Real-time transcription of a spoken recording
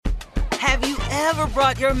Have you ever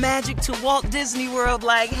brought your magic to Walt Disney World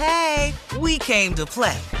like, hey, we came to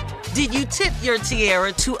play? Did you tip your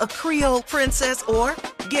tiara to a Creole princess or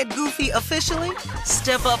get goofy officially?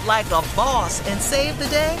 Step up like a boss and save the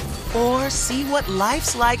day? Or see what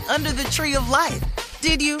life's like under the tree of life?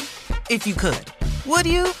 Did you? If you could. Would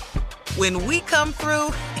you? When we come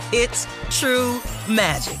through, it's true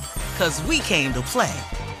magic. 'Cause we came to play.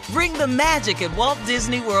 Bring the magic at Walt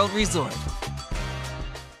Disney World Resort.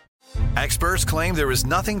 Experts claim there is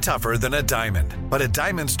nothing tougher than a diamond. But at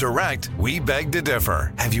Diamonds Direct, we beg to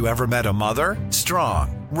differ. Have you ever met a mother?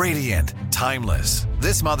 Strong, radiant, timeless.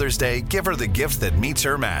 This Mother's Day, give her the gift that meets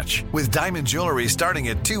her match. With diamond jewelry starting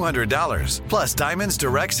at $200. Plus Diamonds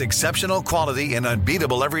Direct's exceptional quality and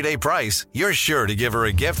unbeatable everyday price, you're sure to give her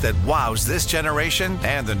a gift that wows this generation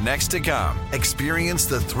and the next to come. Experience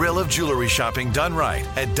the thrill of jewelry shopping done right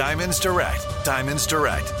at Diamonds Direct. Diamonds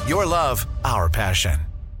Direct. Your love, our passion.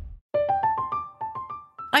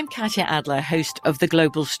 I'm Katya Adler, host of The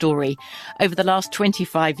Global Story. Over the last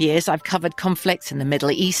 25 years, I've covered conflicts in the Middle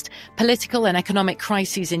East, political and economic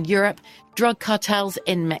crises in Europe, drug cartels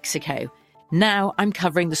in Mexico. Now I'm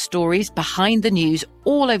covering the stories behind the news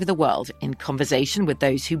all over the world in conversation with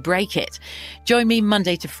those who break it. Join me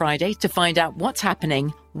Monday to Friday to find out what's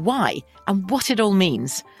happening, why, and what it all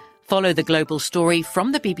means. Follow The Global Story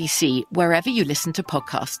from the BBC wherever you listen to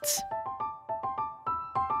podcasts.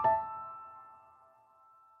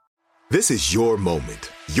 This is your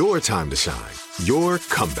moment, your time to shine, your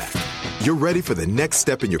comeback. You're ready for the next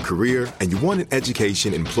step in your career, and you want an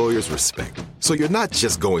education employers respect. So you're not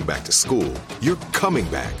just going back to school, you're coming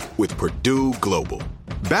back with Purdue Global.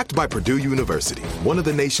 Backed by Purdue University, one of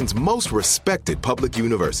the nation's most respected public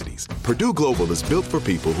universities, Purdue Global is built for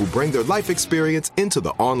people who bring their life experience into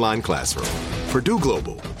the online classroom. Purdue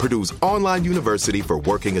Global, Purdue's online university for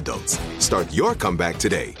working adults. Start your comeback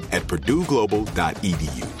today at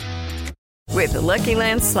purdueglobal.edu. With the Lucky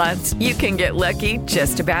Land Slots, you can get lucky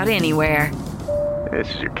just about anywhere.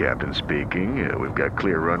 This is your captain speaking. We've got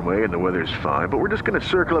clear runway and the weather's fine, but we're just going to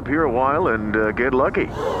circle up here a while and get lucky.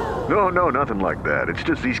 No, nothing like that. It's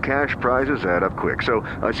just these cash prizes add up quick. So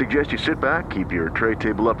I suggest you sit back, keep your tray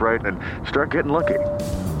table upright, and start getting lucky.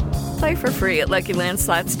 Play for free at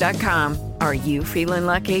LuckyLandSlots.com. Are you feeling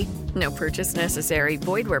lucky? No purchase necessary.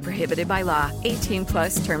 Void where prohibited by law. 18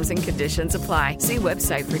 plus terms and conditions apply. See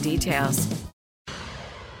website for details.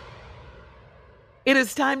 It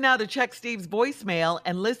is time now to check Steve's voicemail.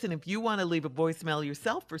 And listen, if you want to leave a voicemail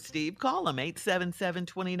yourself for Steve, call him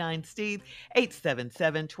 877-29-STEVE,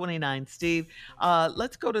 877-29-STEVE.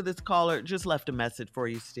 Let's go to this caller. Just left a message for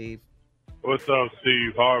you, Steve. What's up,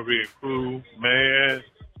 Steve Harvey and crew? Man,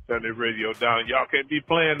 turn the radio down. Y'all can't be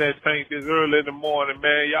playing that tank this early in the morning,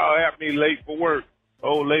 man. Y'all have me late for work.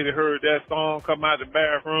 Old lady heard that song, come out the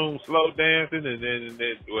bathroom, slow dancing, and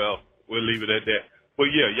then, well, we'll leave it at that. But,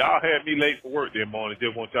 yeah, y'all had me late for work this morning.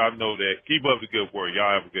 Just want y'all to know that. Keep up the good work.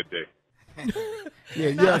 Y'all have a good day. Yeah,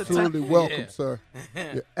 you're absolutely welcome, sir.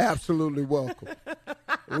 You're absolutely welcome.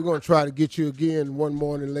 We're going to try to get you again one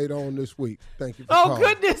morning later on this week. Thank you for calling.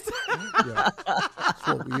 Goodness. Yeah, that's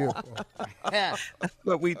what we're here for. That's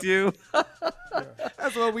what we do.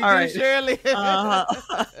 That's what we All do, right. Shirley.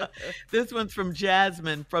 This one's from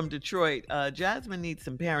Jasmine from Detroit. Jasmine needs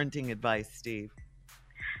some parenting advice, Steve.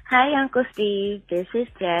 Hi, Uncle Steve. This is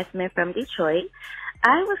Jasmine from Detroit.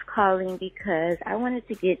 I was calling because I wanted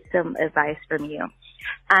to get some advice from you.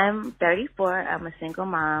 I'm 34. I'm a single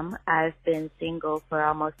mom. I've been single for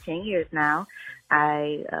almost 10 years now.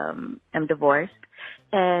 I am divorced.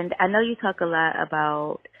 And I know you talk a lot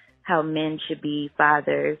about how men should be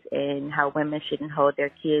fathers and how women shouldn't hold their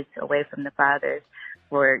kids away from the fathers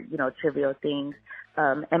for, trivial things.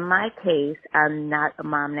 In my case, I'm not a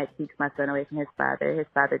mom that keeps my son away from his father. His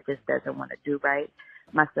father just doesn't want to do right.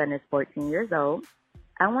 My son is 14 years old.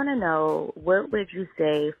 I want to know, what would you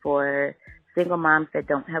say for single moms that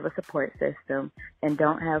don't have a support system and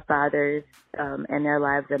don't have fathers in their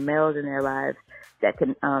lives or males in their lives that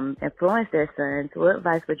can influence their sons? What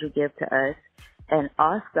advice would you give to us? And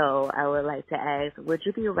also, I would like to ask, would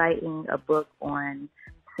you be writing a book on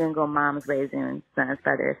single moms raising sons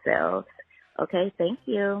by themselves? Okay, thank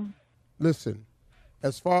you. Listen,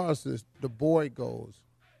 as far as the boy goes,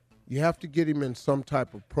 you have to get him in some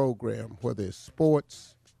type of program, whether it's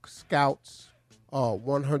sports, scouts,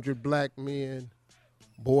 100 Black Men,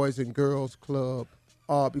 Boys and Girls Club,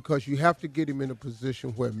 because you have to get him in a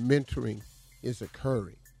position where mentoring is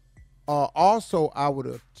occurring. Also, I would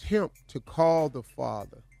attempt to call the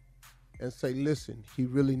father and say, listen, he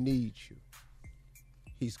really needs you.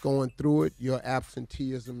 He's going through it. Your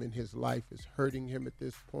absenteeism in his life is hurting him at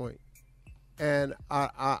this point. And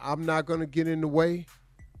I'm not going to get in the way,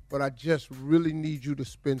 but I just really need you to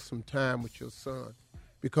spend some time with your son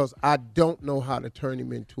because I don't know how to turn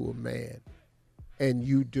him into a man, and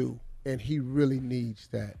you do, and he really needs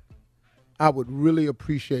that. I would really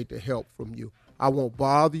appreciate the help from you. I won't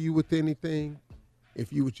bother you with anything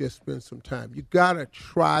if you would just spend some time. You got to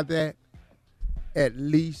try that at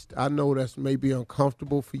least. I know that's maybe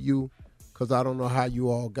uncomfortable for you because I don't know how you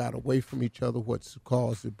all got away from each other, what's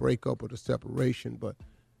caused the breakup or the separation. But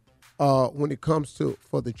when it comes to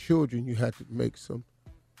for the children, you have to make some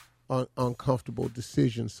uncomfortable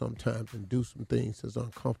decisions sometimes and do some things that's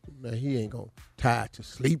uncomfortable. Now, he ain't going to tie to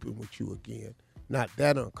sleeping with you again. Not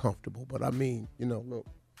that uncomfortable, but I mean, look,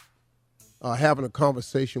 having a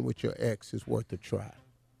conversation with your ex is worth a try.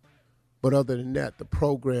 But other than that, the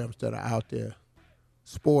programs that are out there,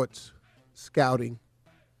 sports, scouting,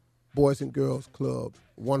 Boys and Girls Club,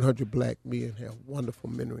 100 Black Men have wonderful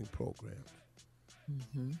mentoring programs.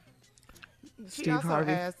 Mm-hmm. Steve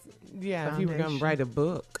Harvey asked, if you were going to write a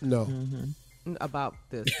book. No. About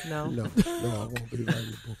this. No? No, I won't be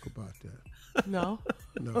writing a book about that. No?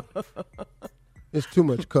 No. There's too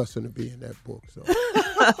much cussing to be in that book, so.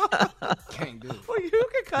 Can't do it. Well, you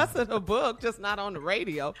can cuss in a book, just not on the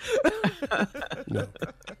radio. No.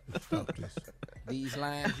 Stop this. These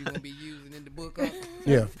lines you're going to be using in the book? Huh?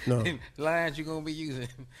 Yeah, no. Lines you're going to be using.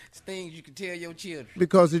 It's things you can tell your children.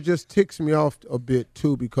 Because it just ticks me off a bit,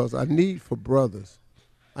 too, because I need for brothers.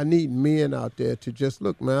 I need men out there to just,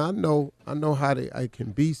 look, man, I know how I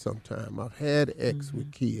can be sometime. I've had ex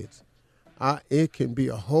with kids. It can be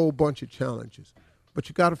a whole bunch of challenges, but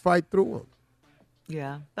you got to fight through them.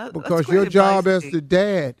 Yeah. Because your job as the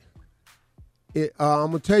dad, I'm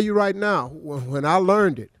going to tell you right now, when I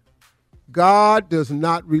learned it, God does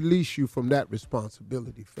not release you from that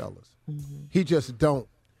responsibility, fellas. Mm-hmm. He just don't.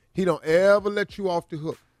 He don't ever let you off the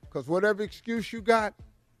hook. Because whatever excuse you got,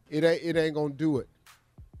 it ain't going to do it.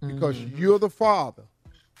 Because you're the father.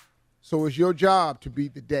 So it's your job to be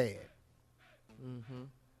the dad. Mm-hmm.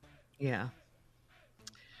 Yeah.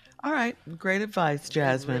 All right. Great advice,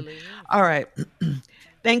 Jasmine. Really all right.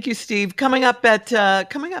 Thank you, Steve. Coming up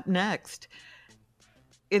next,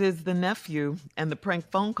 it is the nephew and the prank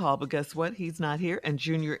phone call, but guess what? He's not here, and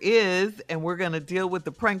Junior is, and we're going to deal with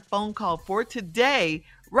the prank phone call for today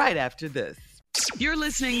right after this. You're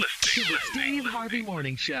listening to the Steve Harvey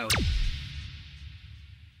Morning Show.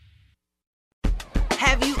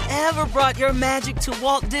 Have you ever brought your magic to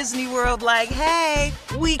Walt Disney World like, hey,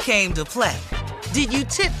 we came to play? Did you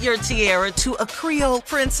tip your tiara to a Creole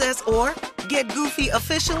princess or get goofy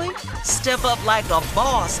officially? Step up like a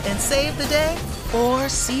boss and save the day? Or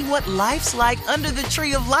see what life's like under the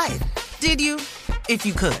tree of life? Did you? If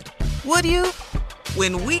you could. Would you?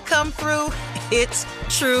 When we come through, it's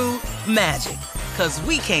true magic. 'Cause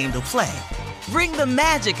we came to play. Bring the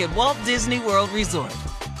magic at Walt Disney World Resort.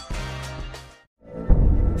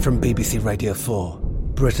 From BBC Radio 4,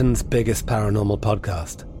 Britain's biggest paranormal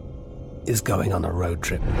podcast is going on a road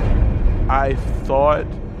trip. I thought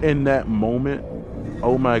in that moment,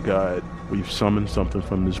 oh my God, we've summoned something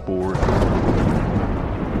from this board.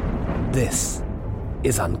 This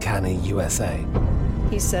is Uncanny USA.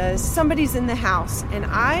 He says, somebody's in the house, and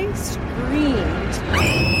I screamed.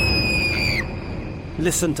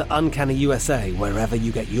 Listen to Uncanny USA wherever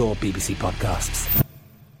you get your BBC podcasts,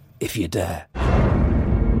 if you dare.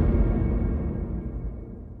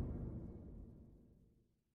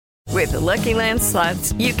 With the Lucky Land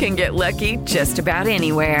Slots, you can get lucky just about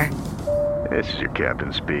anywhere. This is your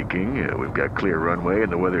captain speaking. We've got clear runway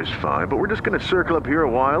and the weather's fine, but we're just going to circle up here a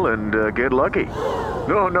while and get lucky.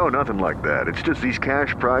 No, nothing like that. It's just these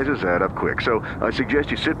cash prizes add up quick. So I suggest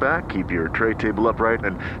you sit back, keep your tray table upright,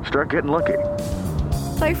 and start getting lucky.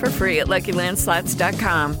 Play for free at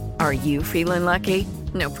LuckyLandSlots.com. Are you feeling lucky?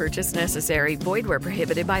 No purchase necessary. Void where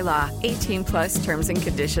prohibited by law. 18+ terms and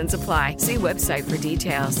conditions apply. See website for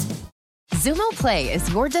details. Xumo Play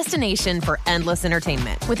is your destination for endless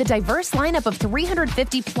entertainment. With a diverse lineup of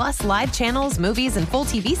 350+ live channels, movies, and full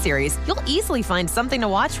TV series, you'll easily find something to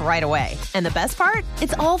watch right away. And the best part?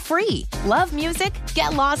 It's all free. Love music?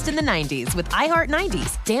 Get lost in the 90s with iHeart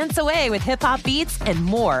 90s, dance away with hip-hop beats, and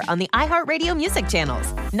more on the iHeartRadio music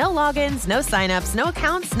channels. No logins, no signups, no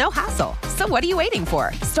accounts, no hassle. So what are you waiting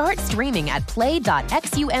for? Start streaming at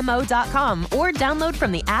play.xumo.com or download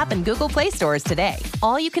from the app and Google Play stores today.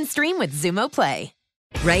 All you can stream with Xumo Play.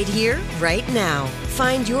 Right here, right now.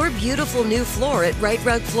 Find your beautiful new floor at Right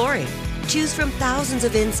Rug Flooring. Choose from thousands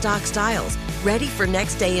of in-stock styles, ready for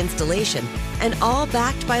next day installation, and all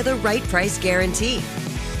backed by the right price guarantee.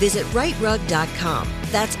 Visit rightrug.com.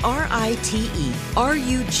 That's RITERUG.com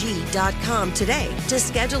today to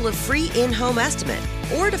schedule a free in-home estimate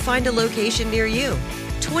or to find a location near you.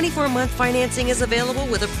 24-month financing is available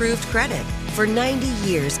with approved credit. For 90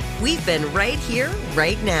 years, we've been right here,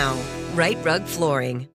 right now. Right Rug Flooring.